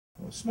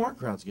Smart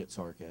crowds get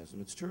sarcasm.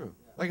 It's true.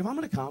 Like if I'm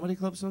in a comedy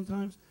club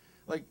sometimes,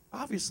 like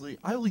obviously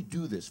I only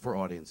do this for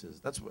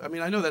audiences. I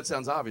mean I know that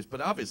sounds obvious,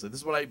 but obviously this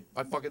is what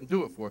I fucking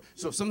do it for.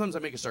 So if sometimes I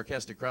make a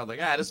sarcastic crowd like,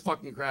 this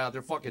fucking crowd,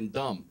 they're fucking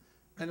dumb.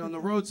 And on the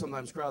road,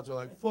 sometimes crowds are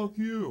like, fuck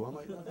you. I'm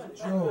like,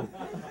 that's a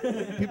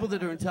joke. People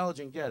that are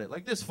intelligent get it.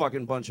 Like this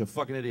fucking bunch of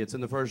fucking idiots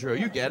in the first row.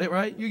 You get it,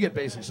 right? You get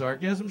basic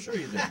sarcasm. Sure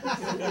you do.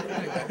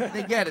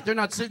 They get it. They're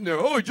not sitting there,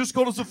 he just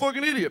called us a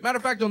fucking idiot. Matter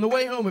of fact, on the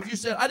way home, if you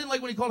said, I didn't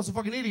like when he called us a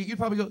fucking idiot, you'd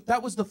probably go,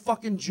 that was the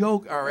fucking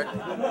joke, Eric.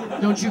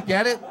 Don't you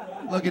get it?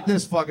 Look at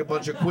this fucking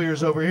bunch of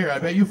queers over here. I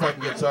bet you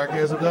fucking get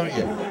sarcasm, don't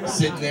you?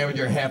 Sitting there with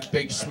your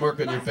half-baked smirk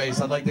on your face.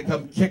 I'd like to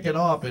come kick it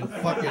off and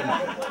fucking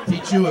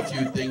teach you a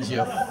few things,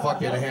 you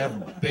fucking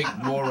half-baked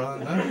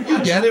moron. Huh?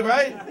 You get it,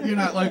 right? You're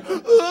not like,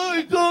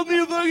 he called me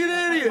a fucking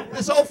idiot.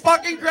 This whole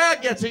fucking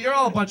crowd gets it. You're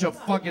all a bunch of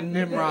fucking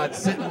nimrods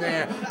sitting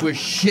there with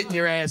shit in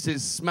your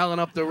asses, smelling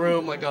up the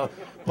room like a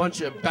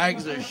bunch of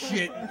bags of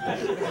shit.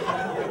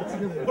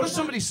 What if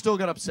somebody still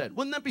got upset?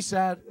 Wouldn't that be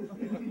sad?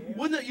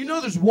 Wouldn't that, you know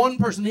there's one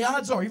person, the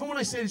odds are, even when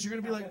I say this, you're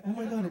going to be like, oh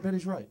my God, I bet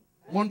he's right.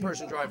 One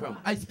person drive home.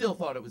 I still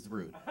thought it was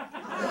rude.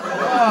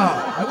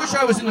 I wish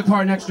I was in the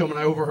car next to him and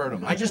I overheard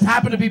him. I just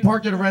happened to be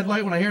parked at a red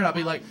light. When I hear it, I'll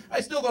be like,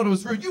 I still thought it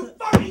was rude. You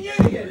fucking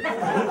idiot!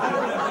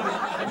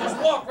 I just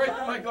walked right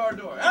through my car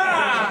door.